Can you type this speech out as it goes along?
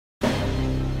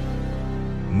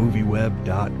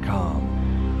MovieWeb.com.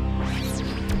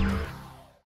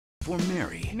 For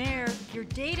Mary. Mayor, your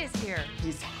date is here.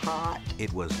 He's hot.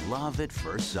 It was love at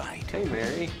first sight. Hey,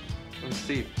 Mary. I'm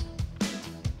Steve.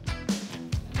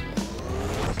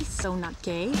 He's so not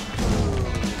gay.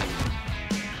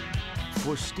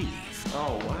 For Steve.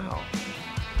 Oh, wow.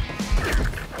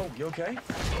 Oh, you okay?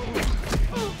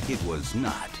 It was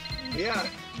not. Yeah.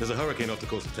 There's a hurricane off the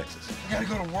coast of Texas. I gotta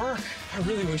go to work. I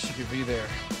really wish you could be there.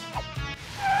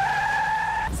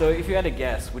 So, if you had to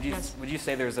guess, would you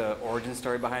say there's an origin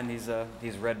story behind these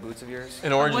red boots of yours?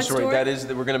 An origin What story. story? That is,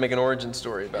 we're gonna make an origin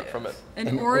story from it.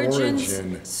 An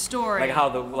origin story. Like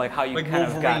how you Like kind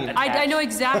of got Wolverine. attached. I know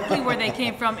exactly where they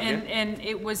came from, and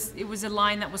it was a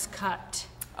line that was cut.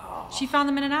 Oh. She found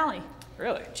them in an alley.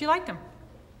 Really? She liked them.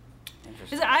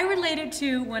 Interesting. I related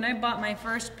to when I bought my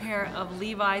first pair of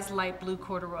Levi's light blue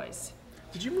corduroys.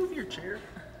 Did you move your chair?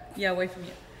 Yeah, away from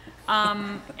you.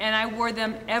 And I wore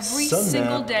them every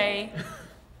single day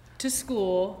to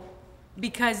school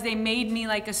because they made me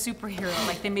like a superhero.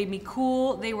 Like, they made me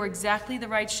cool. They were exactly the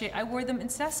right shape. I wore them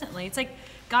incessantly. It's like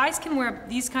guys can wear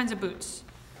these kinds of boots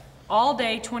all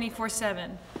day,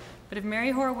 24/7. But if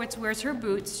Mary Horowitz wears her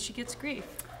boots, she gets grief.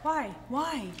 Why?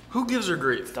 Why? Who gives her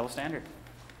grief? Double standard.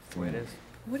 That's the way it is.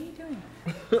 What are you doing?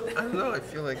 I don't know. I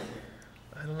feel like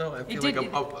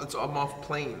I'm off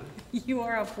plane. You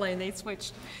are off plane. They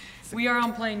switched. We are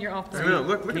on plane. You're off plane. No,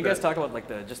 look Can at you guys that. talk about like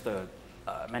the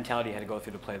mentality you had to go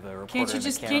through to play the reporter?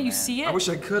 Can't you see it? I wish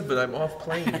I could, but I'm off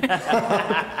plane.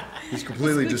 He's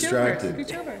completely distracted.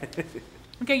 Scooch over.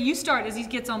 Okay, you start as he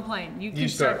gets on plane. You can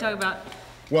start. talking about.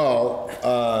 Well,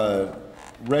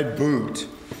 Red Boot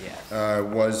Yes.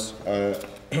 was an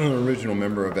original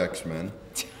member of X-Men,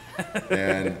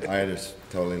 and I just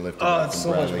totally lifted Oh, up it's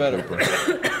from so much Bradley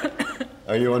better. Cooper.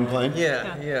 Are you on plane?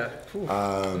 Yeah. Whew,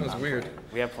 that was weird.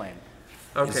 We have plane.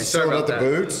 Okay, Is it sorry still about about the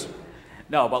that. boots?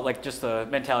 No, but like just the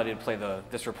mentality to play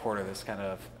this reporter, this kind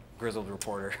of grizzled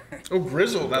reporter. Oh,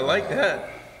 grizzled. I like that.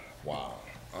 Wow.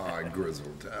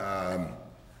 Grizzled.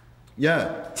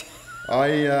 Yeah.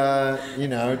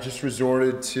 I, just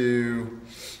resorted to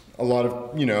a lot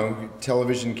of,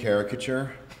 television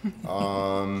caricature. But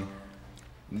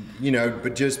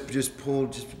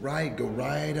go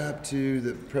right up to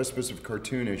the precipice of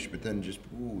cartoonish, but then just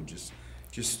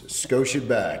skosh it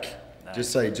back.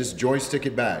 Nice. Just joystick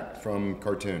it back from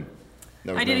cartoon.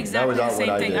 I did exactly the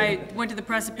same thing. I went to the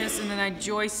precipice and then I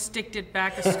joysticked it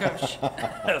back a skosh.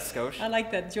 Skosh. I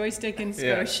like that, joystick and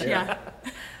skosh. Yeah.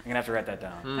 I'm gonna have to write that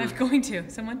down. I'm going to.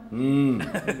 Someone?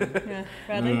 Yeah.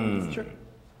 Bradley? Sure.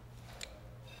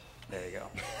 There you go.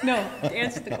 No,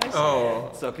 answer the question.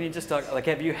 Oh. So can you just talk, like,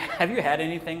 have you had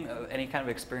anything, any kind of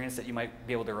experience that you might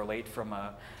be able to relate from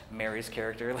Mary's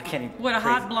character? Like any What, a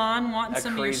hot blonde wanting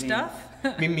some of your crazy- stuff?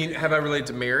 Have I related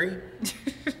to Mary?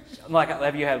 Like,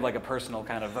 have you had like a personal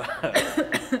kind of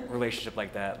relationship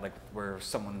like that, like where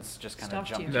someone's just kind of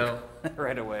Stalked jumped you. No.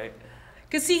 right away?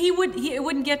 Because see, he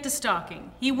wouldn't get to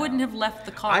stalking. He wouldn't have left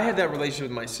the car. I had that relationship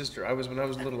with my sister. When I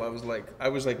was little, I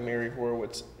was like Mary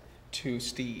Horowitz to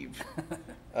Steve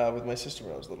with my sister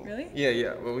when I was little. Really?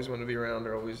 Yeah. I always wanted to be around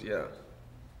her. Always, yeah.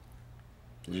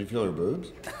 Did you feel her boobs?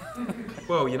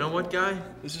 Whoa, you know what, guy?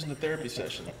 This isn't a therapy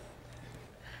session.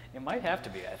 It might have to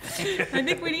be, I think. I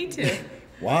think we need to.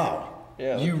 Wow.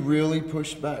 Yeah. You really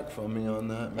pushed back from me on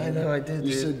that, man. I know, I did,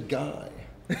 You dude. said guy.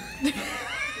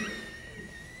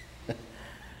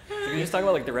 Can you just talk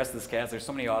about like the rest of this cast? There's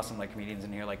so many awesome like comedians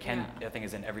in here. Like Ken, Yeah. I think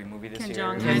is in every movie this Ken year.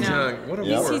 Jeong, I Ken know. Jeong, what a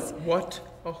Yeah. whore. He's- What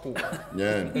a whore. Yeah.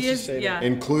 Let's He just is, say yeah. that.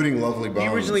 Including Lovely Bones. He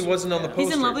originally wasn't on the poster.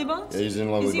 He's in Lovely Bones? Yeah, he's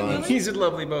in Lovely Is he Bones. really? He's in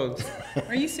Lovely Bones.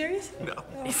 Are you serious?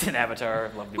 He's in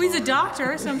Avatar, Lovely Well, he's a Bones.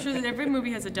 doctor, so I'm sure that every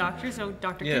movie has a doctor, so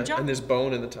Dr. Yeah, Ken Jeong. and there's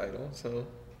bone in the title, so.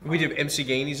 We did MC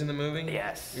Gainey's in the movie.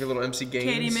 Yes. Your little MC Gaines.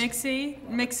 Katie Mixie,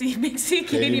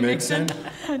 Katie Mixon,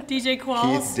 DJ Keith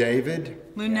Qualls, David.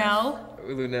 Lunel.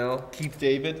 Lunel. Keith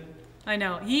David. I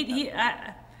know.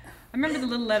 I remember the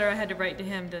little letter I had to write to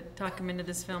him to talk him into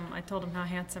this film. I told him how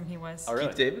handsome he was. Oh, really?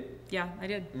 Keith David? Yeah, I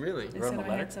did. Really? I wrote said him a how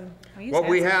letter? handsome. Oh, he's What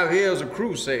we handsome. have here is a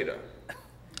crusader.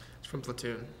 It's from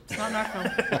Platoon. It's not in our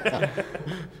film.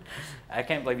 I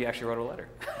can't believe you actually wrote a letter.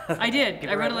 I did. Give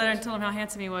I her wrote a letter letters. and told him how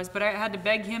handsome he was, but I had to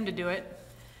beg him to do it.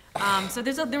 So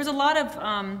there was a lot of,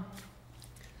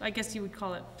 I guess you would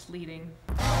call it pleading.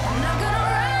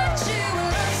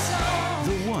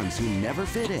 The ones who never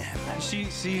fit in She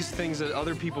sees things that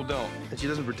other people don't. And she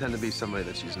doesn't pretend to be somebody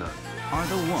that she's not. are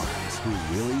the ones who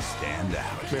really stand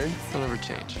out. Mary, they'll never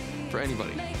change. For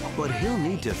anybody. But he'll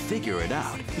need to figure it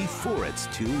out before it's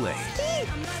too late.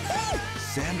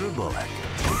 Sandra Bullock.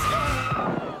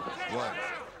 What?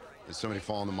 Did somebody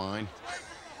fall in the mine?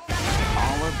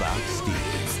 All about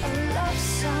Steve. A love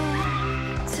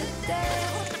song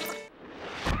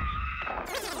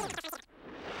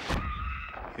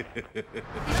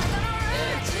today.